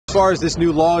As far as this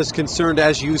new law is concerned,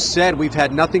 as you said, we've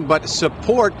had nothing but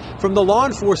support from the law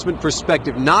enforcement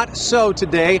perspective. Not so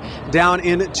today down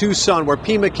in Tucson, where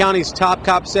Pima County's top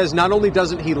cop says not only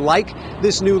doesn't he like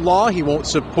this new law, he won't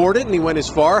support it, and he went as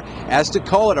far as to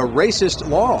call it a racist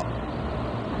law.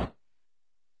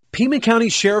 Pima County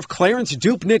Sheriff Clarence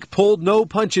Dupnik pulled no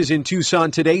punches in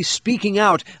Tucson today, speaking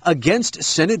out against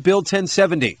Senate Bill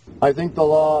 1070. I think the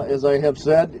law, as I have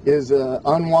said, is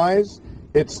unwise,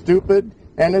 it's stupid,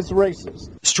 and it's racist.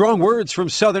 Strong words from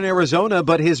southern Arizona,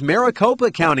 but his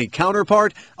Maricopa County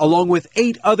counterpart, along with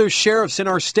 8 other sheriffs in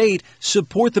our state,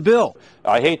 support the bill.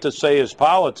 I hate to say it's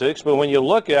politics, but when you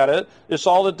look at it, it's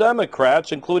all the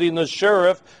Democrats, including the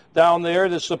sheriff down there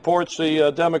that supports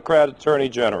the Democrat Attorney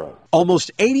General.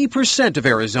 Almost 80% of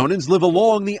Arizonans live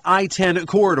along the I-10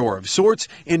 corridor of sorts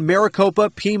in Maricopa,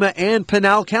 Pima, and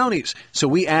Pinal counties. So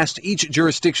we asked each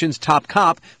jurisdiction's top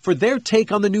cop for their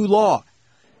take on the new law.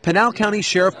 Pinal County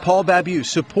Sheriff Paul Babu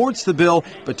supports the bill,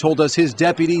 but told us his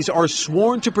deputies are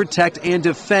sworn to protect and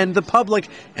defend the public,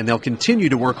 and they'll continue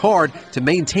to work hard to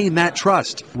maintain that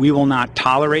trust. We will not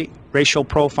tolerate racial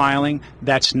profiling.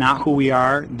 That's not who we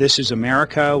are. This is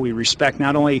America. We respect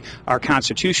not only our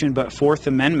Constitution, but Fourth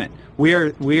Amendment. We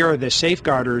are the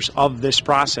safeguarders of this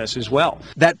process as well.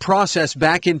 That process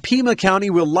back in Pima County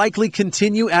will likely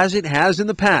continue as it has in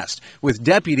the past, with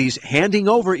deputies handing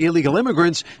over illegal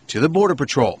immigrants to the Border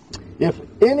Patrol. If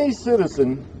any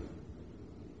citizen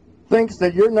thinks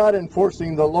that you're not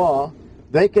enforcing the law,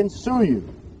 they can sue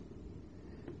you.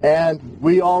 And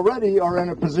we already are in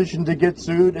a position to get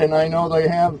sued, and I know they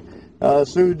have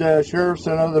sued sheriffs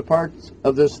in other parts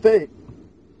of the state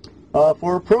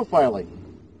for profiling.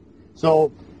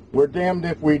 So we're damned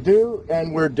if we do,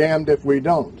 and we're damned if we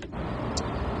don't.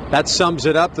 That sums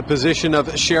it up, the position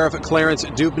of Sheriff Clarence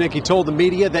Dupnik. He told the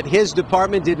media that his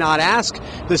department did not ask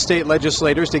the state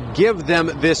legislators to give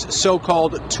them this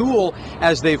so-called tool,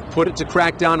 as they've put it, to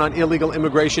crack down on illegal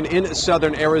immigration in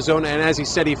southern Arizona. And as he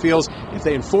said, he feels if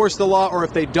they enforce the law or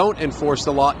if they don't enforce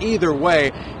the law, either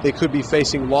way, they could be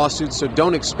facing lawsuits. So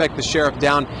don't expect the sheriff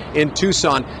down in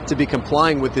Tucson to be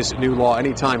complying with this new law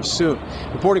anytime soon.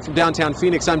 Reporting from downtown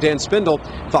Phoenix, I'm Dan Spindle,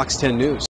 Fox 10 News.